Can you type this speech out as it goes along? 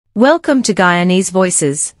Welcome to Guyanese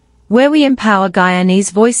Voices, where we empower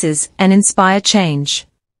Guyanese voices and inspire change.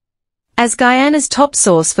 As Guyana's top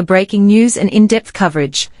source for breaking news and in-depth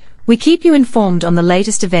coverage, we keep you informed on the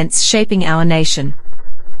latest events shaping our nation.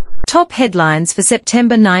 Top headlines for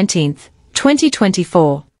September 19,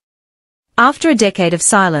 2024. After a decade of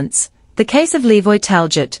silence, the case of Levoy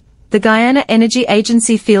Taljit, the Guyana Energy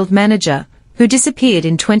Agency field manager, who disappeared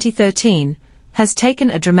in 2013, has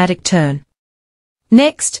taken a dramatic turn.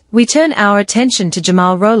 Next, we turn our attention to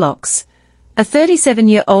Jamal Rollox, a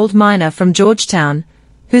 37-year-old miner from Georgetown,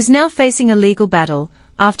 who's now facing a legal battle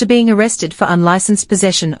after being arrested for unlicensed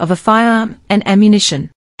possession of a firearm and ammunition.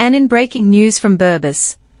 And in breaking news from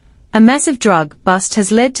Berbice, a massive drug bust has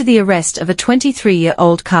led to the arrest of a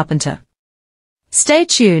 23-year-old carpenter. Stay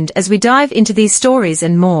tuned as we dive into these stories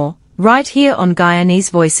and more, right here on Guyanese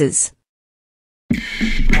Voices.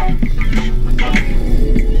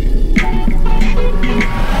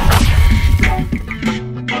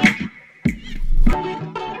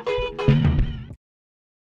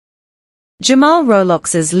 Jamal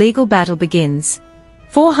Rollox's legal battle begins.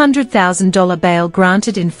 $400,000 bail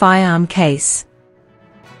granted in Firearm case.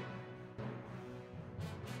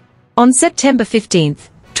 On September 15,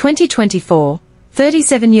 2024,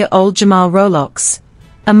 37-year-old Jamal Rollox,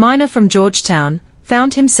 a miner from Georgetown,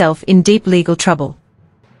 found himself in deep legal trouble.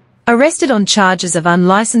 Arrested on charges of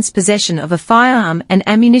unlicensed possession of a firearm and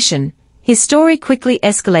ammunition, his story quickly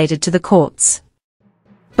escalated to the courts.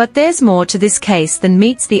 But there's more to this case than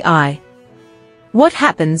meets the eye. What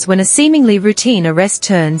happens when a seemingly routine arrest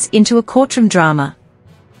turns into a courtroom drama?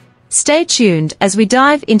 Stay tuned as we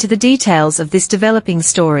dive into the details of this developing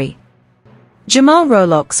story. Jamal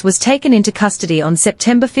Rollox was taken into custody on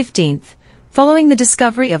September 15, following the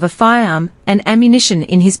discovery of a firearm and ammunition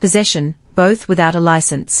in his possession, both without a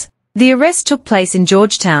license. The arrest took place in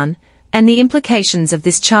Georgetown, and the implications of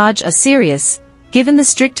this charge are serious, given the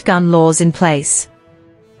strict gun laws in place.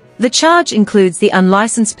 The charge includes the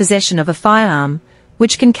unlicensed possession of a firearm,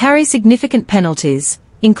 which can carry significant penalties,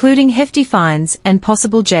 including hefty fines and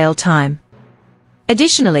possible jail time.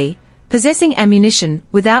 Additionally, possessing ammunition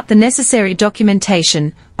without the necessary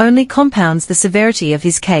documentation only compounds the severity of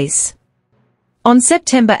his case. On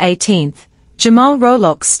September 18, Jamal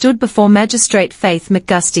Rollox stood before Magistrate Faith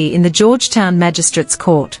McGusty in the Georgetown Magistrates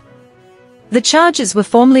Court. The charges were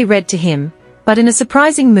formally read to him, but in a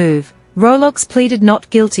surprising move, Rollox pleaded not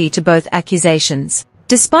guilty to both accusations.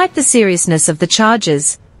 Despite the seriousness of the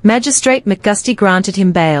charges, Magistrate McGusty granted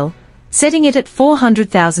him bail, setting it at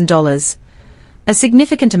 $400,000, a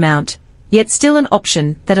significant amount, yet still an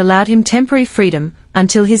option that allowed him temporary freedom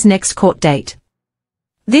until his next court date.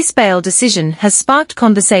 This bail decision has sparked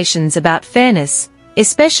conversations about fairness,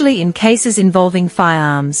 especially in cases involving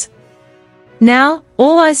firearms. Now,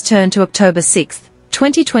 all eyes turn to October 6,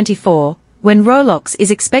 2024, when Rollox is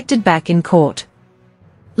expected back in court.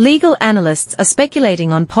 Legal analysts are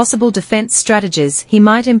speculating on possible defense strategies he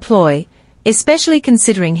might employ, especially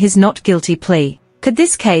considering his not guilty plea. Could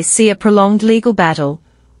this case see a prolonged legal battle,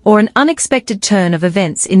 or an unexpected turn of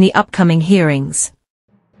events in the upcoming hearings?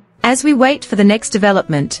 As we wait for the next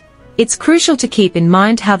development, it's crucial to keep in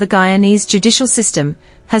mind how the Guyanese judicial system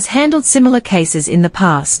has handled similar cases in the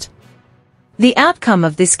past. The outcome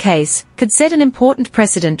of this case could set an important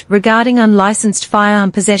precedent regarding unlicensed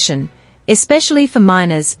firearm possession, especially for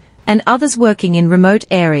minors and others working in remote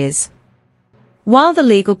areas. While the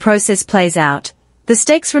legal process plays out, the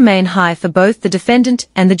stakes remain high for both the defendant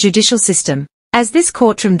and the judicial system. As this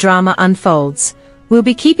courtroom drama unfolds, we'll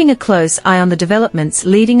be keeping a close eye on the developments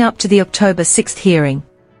leading up to the October 6 hearing.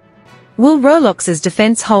 Will Rollox's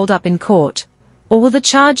defense hold up in court, or will the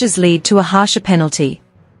charges lead to a harsher penalty?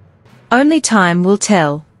 Only time will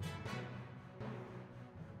tell.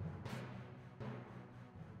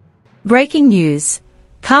 Breaking news: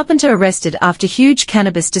 Carpenter arrested after huge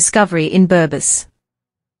cannabis discovery in Berbice.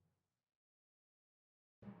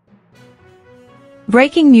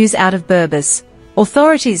 Breaking news out of Berbice: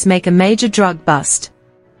 authorities make a major drug bust.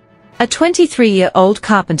 A 23-year-old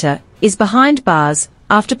carpenter is behind bars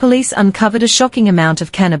after police uncovered a shocking amount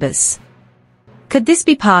of cannabis. Could this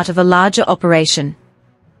be part of a larger operation?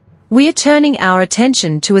 We are turning our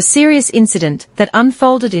attention to a serious incident that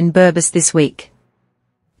unfolded in Berbice this week.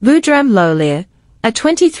 Boudram Lolier, a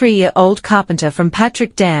 23-year-old carpenter from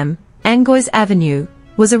Patrick Dam, Angois Avenue,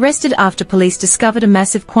 was arrested after police discovered a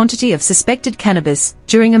massive quantity of suspected cannabis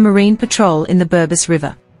during a marine patrol in the Berbice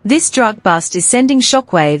River. This drug bust is sending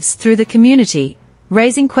shockwaves through the community,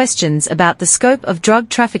 raising questions about the scope of drug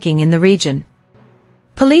trafficking in the region.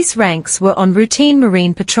 Police ranks were on routine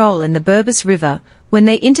marine patrol in the Berbice River when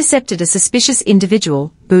they intercepted a suspicious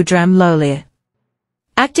individual, Boudram Lolier.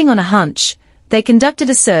 Acting on a hunch, they conducted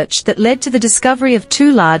a search that led to the discovery of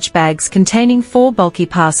 2 large bags containing 4 bulky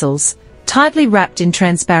parcels, tightly wrapped in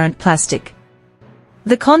transparent plastic.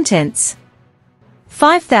 The contents: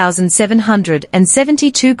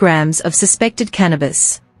 5,772 grams of suspected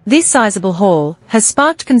cannabis. This sizable haul has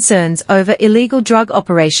sparked concerns over illegal drug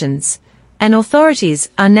operations, and authorities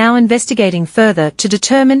are now investigating further to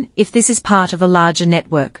determine if this is part of a larger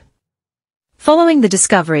network. Following the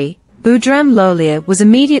discovery, Boudram Lolier was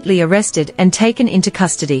immediately arrested and taken into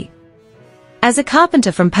custody. As a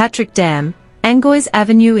carpenter from Patrick Dam, Angois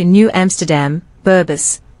Avenue in New Amsterdam,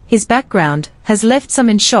 Berbice, his background has left some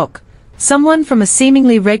in shock, someone from a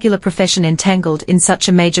seemingly regular profession entangled in such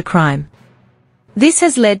a major crime. This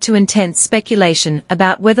has led to intense speculation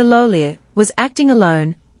about whether Lolier was acting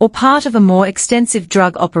alone or part of a more extensive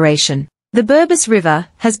drug operation. The Berbice River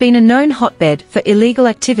has been a known hotbed for illegal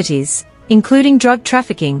activities, including drug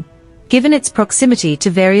trafficking, given its proximity to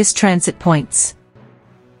various transit points.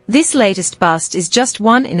 This latest bust is just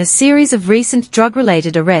one in a series of recent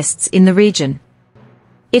drug-related arrests in the region.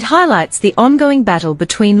 It highlights the ongoing battle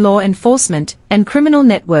between law enforcement and criminal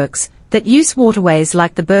networks that use waterways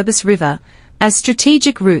like the Berbice River as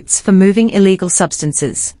strategic routes for moving illegal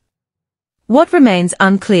substances. What remains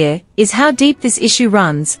unclear is how deep this issue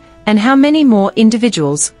runs and how many more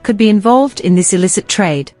individuals could be involved in this illicit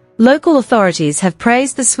trade. Local authorities have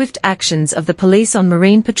praised the swift actions of the police on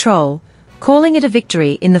marine patrol, calling it a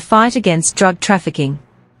victory in the fight against drug trafficking.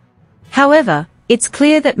 However, it's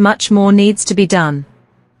clear that much more needs to be done.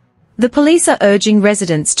 The police are urging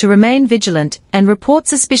residents to remain vigilant and report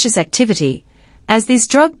suspicious activity, as these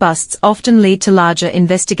drug busts often lead to larger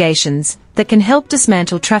investigations that can help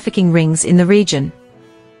dismantle trafficking rings in the region.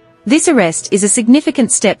 This arrest is a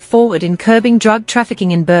significant step forward in curbing drug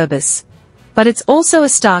trafficking in Berbice, but it's also a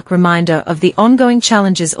stark reminder of the ongoing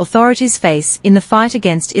challenges authorities face in the fight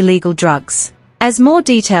against illegal drugs. As more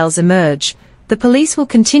details emerge, the police will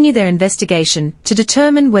continue their investigation to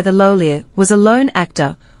determine whether Lolier was a lone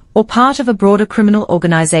actor or part of a broader criminal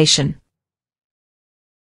organization.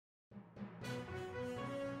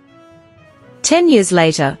 10 years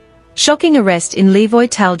later, shocking arrest in Levoy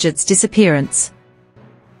Taljit's disappearance.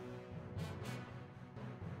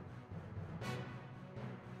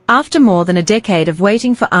 After more than a decade of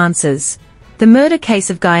waiting for answers, the murder case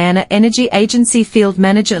of Guyana Energy Agency field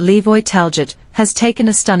manager Levoy Taljit has taken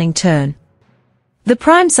a stunning turn. The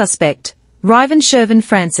prime suspect, Ryvan Shervin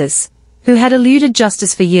Francis, who had eluded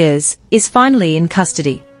justice for years, is finally in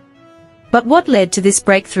custody. But what led to this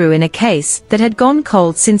breakthrough in a case that had gone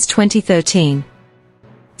cold since 2013?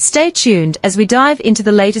 Stay tuned as we dive into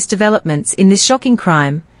the latest developments in this shocking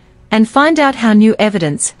crime, and find out how new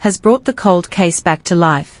evidence has brought the cold case back to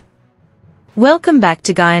life. Welcome back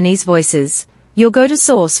to Guyanese Voices, your go-to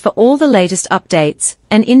source for all the latest updates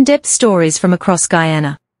and in-depth stories from across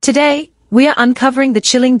Guyana. Today, we are uncovering the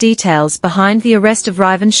chilling details behind the arrest of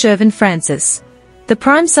Ryvan Shervin Francis, the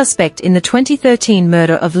prime suspect in the 2013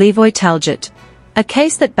 murder of Levoy Taljit, a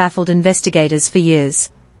case that baffled investigators for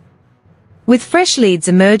years. With fresh leads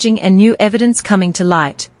emerging and new evidence coming to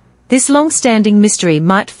light, this long-standing mystery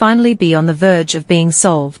might finally be on the verge of being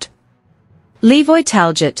solved. Levoy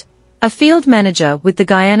Taljit, a field manager with the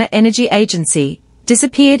Guyana Energy Agency,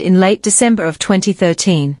 disappeared in late December of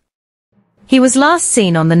 2013. He was last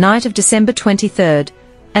seen on the night of December 23,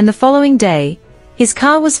 and the following day, his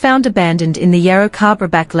car was found abandoned in the Yarrow Cabra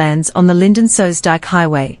backlands on the Linden-Soesdijk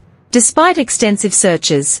Highway. Despite extensive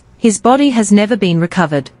searches, his body has never been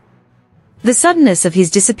recovered. The suddenness of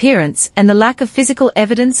his disappearance and the lack of physical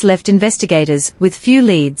evidence left investigators with few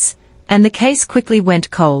leads, and the case quickly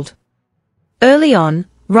went cold. Early on,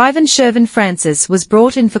 Ryvan Shervin Francis was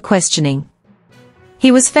brought in for questioning.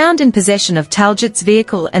 He was found in possession of Taljit's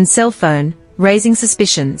vehicle and cell phone, raising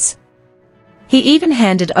suspicions. He even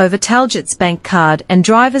handed over Taljit's bank card and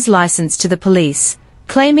driver's license to the police,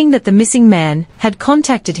 claiming that the missing man had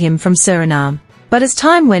contacted him from Suriname. But as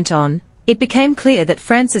time went on, it became clear that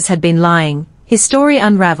Francis had been lying. His story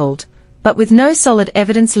unraveled, but with no solid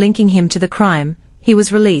evidence linking him to the crime, he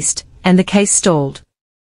was released, and the case stalled.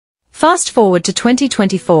 Fast forward to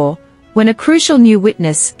 2024, when a crucial new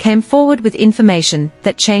witness came forward with information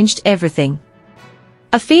that changed everything.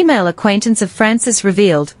 A female acquaintance of Francis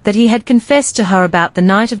revealed that he had confessed to her about the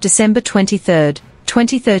night of December 23,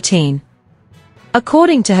 2013.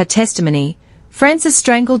 According to her testimony, Francis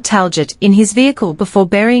strangled Taljit in his vehicle before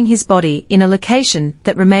burying his body in a location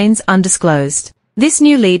that remains undisclosed. This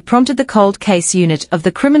new lead prompted the Cold Case Unit of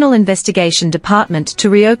the Criminal Investigation Department to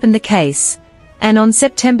reopen the case, and on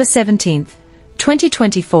September 17,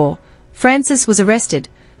 2024, Francis was arrested,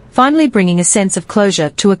 finally bringing a sense of closure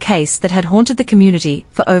to a case that had haunted the community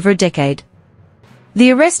for over a decade.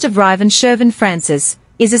 The arrest of Ryvan Shervin Francis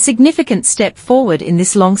is a significant step forward in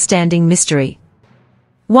this long-standing mystery.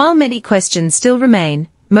 While many questions still remain,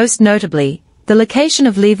 most notably, the location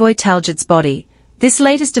of Levoy Taljit's body, this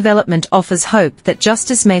latest development offers hope that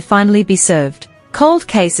justice may finally be served. Cold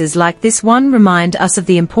cases like this one remind us of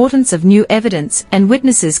the importance of new evidence and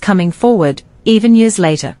witnesses coming forward, even years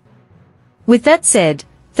later. With that said,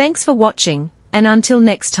 thanks for watching, and until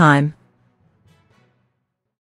next time.